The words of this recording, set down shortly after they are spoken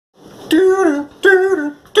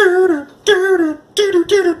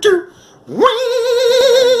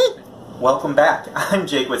Welcome back. I'm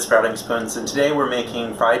Jake with Sprouting Spoons, and today we're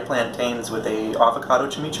making fried plantains with a avocado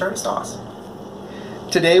chimichurri sauce.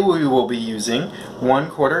 Today we will be using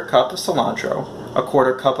 1/4 cup of cilantro,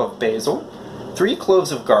 1/4 cup of basil, 3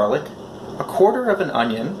 cloves of garlic, 1/4 of an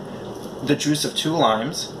onion, the juice of 2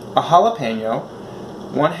 limes, a jalapeno,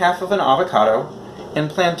 1/2 of an avocado,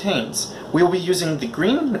 and plantains. We will be using the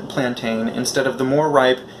green plantain instead of the more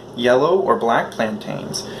ripe yellow or black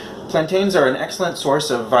plantains. Plantains are an excellent source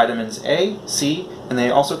of vitamins A, C, and they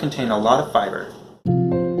also contain a lot of fiber.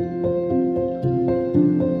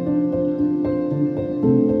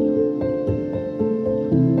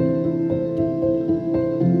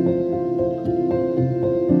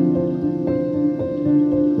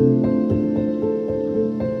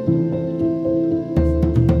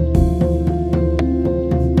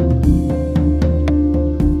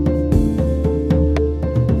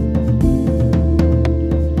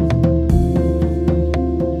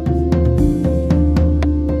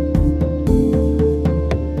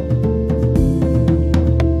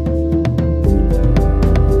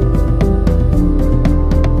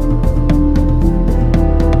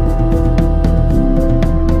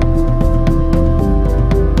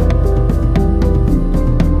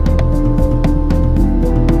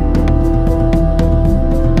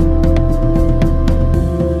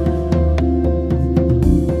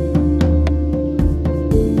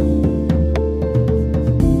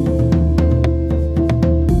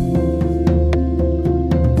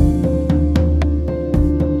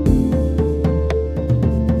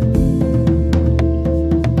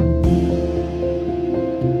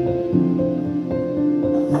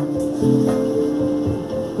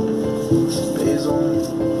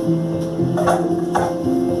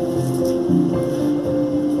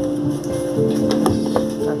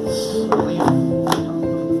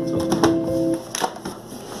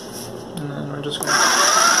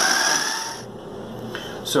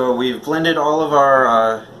 So we've blended all of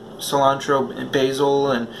our cilantro, basil,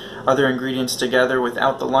 and other ingredients together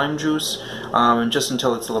without the lime juice, just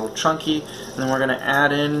until it's a little chunky. And then we're going to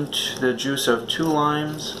add in the juice of 2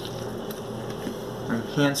 limes. I'm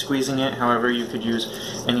hand squeezing it, however you could use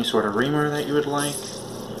any sort of reamer that you would like.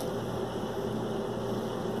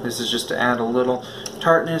 This is just to add a little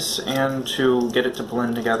tartness and to get it to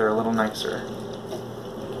blend together a little nicer.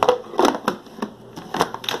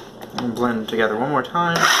 And blend together one more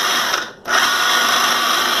time.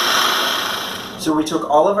 So we took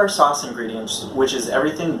all of our sauce ingredients, which is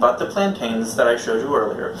everything but the plantains that I showed you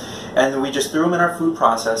earlier, and we just threw them in our food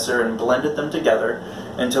processor and blended them together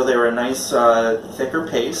until they were a nice thicker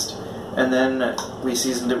paste, and then we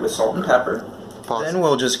seasoned it with salt and pepper. Then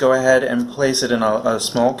we'll just go ahead and place it in a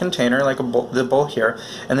small container like the bowl here,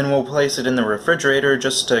 and then we'll place it in the refrigerator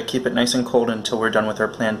just to keep it nice and cold until we're done with our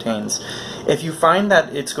plantains. If you find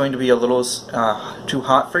that it's going to be a little too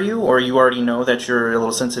hot for you, or you already know that you're a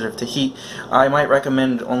little sensitive to heat, I might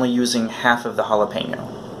recommend only using half of the jalapeno.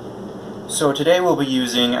 So today we'll be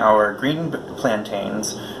using our green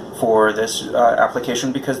plantains for this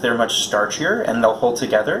application because they're much starchier and they'll hold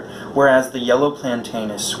together, whereas the yellow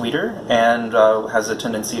plantain is sweeter and has a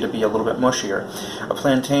tendency to be a little bit mushier. A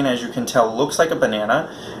plantain, as you can tell, looks like a banana,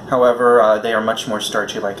 however they are much more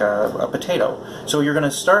starchy like a potato. So you're going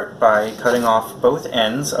to start by cutting off both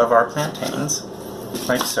ends of our plantains,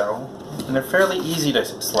 like so, and they're fairly easy to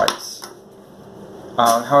slice.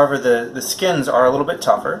 However, the skins are a little bit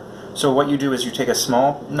tougher, so what you do is you take a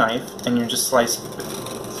small knife and you just slice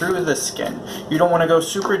through the skin. You don't want to go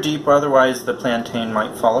super deep, otherwise the plantain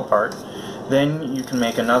might fall apart. Then you can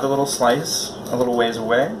make another little slice a little ways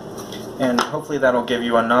away, and hopefully that'll give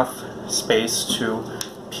you enough space to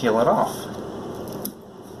peel it off.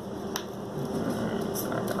 It's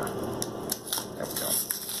not gonna. There we go.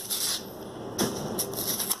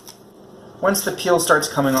 Once the peel starts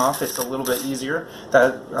coming off, it's a little bit easier.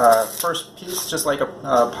 That first piece, just like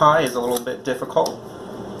a pie, is a little bit difficult.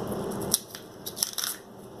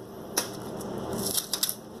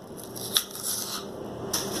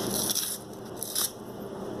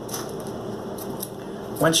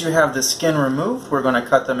 Once you have the skin removed, we're going to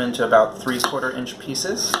cut them into about 3/4 inch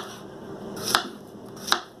pieces.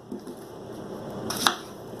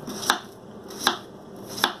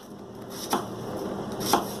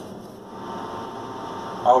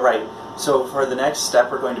 Alright, so for the next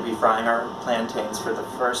step we're going to be frying our plantains for the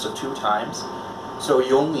first of 2 times. So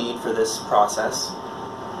you'll need for this process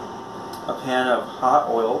a pan of hot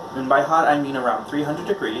oil, and by hot I mean around 300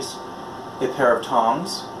 degrees, a pair of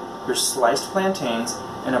tongs, your sliced plantains,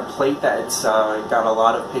 and a plate that's got a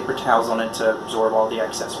lot of paper towels on it to absorb all the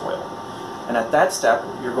excess oil. And at that step,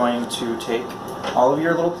 you're going to take all of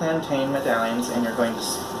your little plantain medallions and you're going to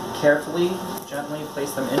carefully, gently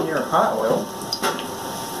place them in your hot oil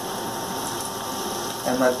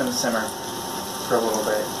and let them simmer for a little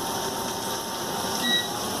bit.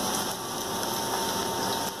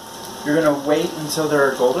 You're going to wait until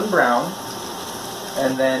they're golden brown,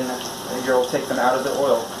 and then you'll take them out of the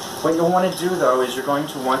oil. What you'll want to do, though, is you're going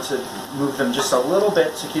to want to move them just a little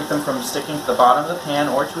bit to keep them from sticking to the bottom of the pan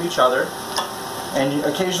or to each other. And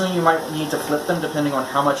occasionally you might need to flip them depending on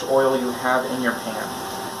how much oil you have in your pan.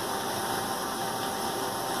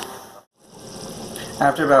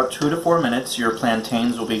 After about 2 to 4 minutes, your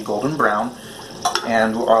plantains will be golden brown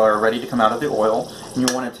and are ready to come out of the oil. And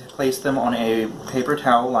you want to place them on a paper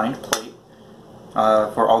towel lined plate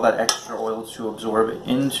for all that extra oil to absorb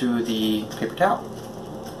into the paper towel.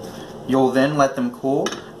 You'll then let them cool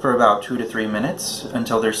for about 2 to 3 minutes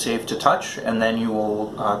until they're safe to touch, and then you will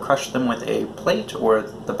crush them with a plate or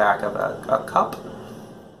the back of a cup.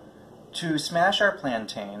 To smash our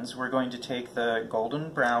plantains, we're going to take the golden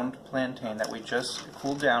browned plantain that we just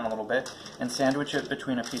cooled down a little bit and sandwich it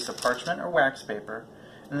between a piece of parchment or wax paper,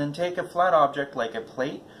 and then take a flat object like a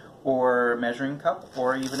plate or measuring cup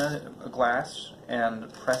or even a glass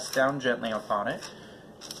and press down gently upon it,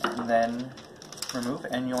 and then remove,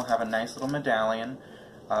 and you'll have a nice little medallion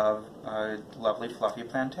of a lovely fluffy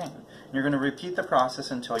plantain. You're going to repeat the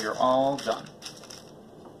process until you're all done.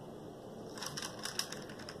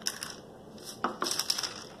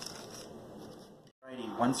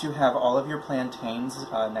 Alrighty, once you have all of your plantains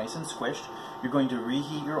nice and squished, you're going to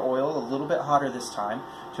reheat your oil a little bit hotter this time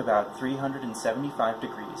to about 375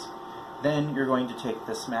 degrees. Then you're going to take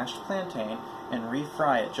the smashed plantain and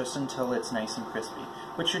refry it just until it's nice and crispy,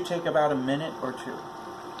 which should take about a minute or two.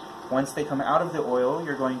 Once they come out of the oil,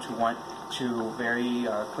 you're going to want to very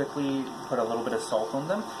quickly put a little bit of salt on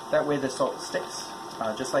them. That way the salt sticks,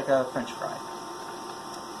 just like a French fry.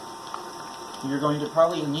 You're going to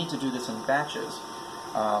probably need to do this in batches.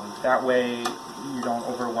 That way you don't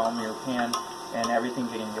overwhelm your pan and everything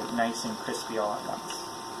getting nice and crispy all at once.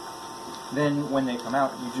 Then when they come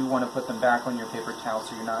out, you do want to put them back on your paper towel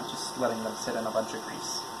so you're not just letting them sit in a bunch of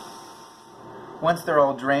grease. Once they're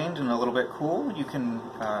all drained and a little bit cool, you can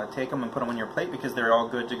take them and put them on your plate because they're all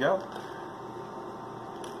good to go.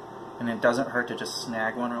 And it doesn't hurt to just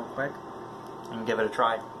snag one real quick and give it a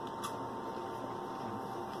try.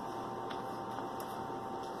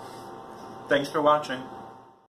 Thanks for watching.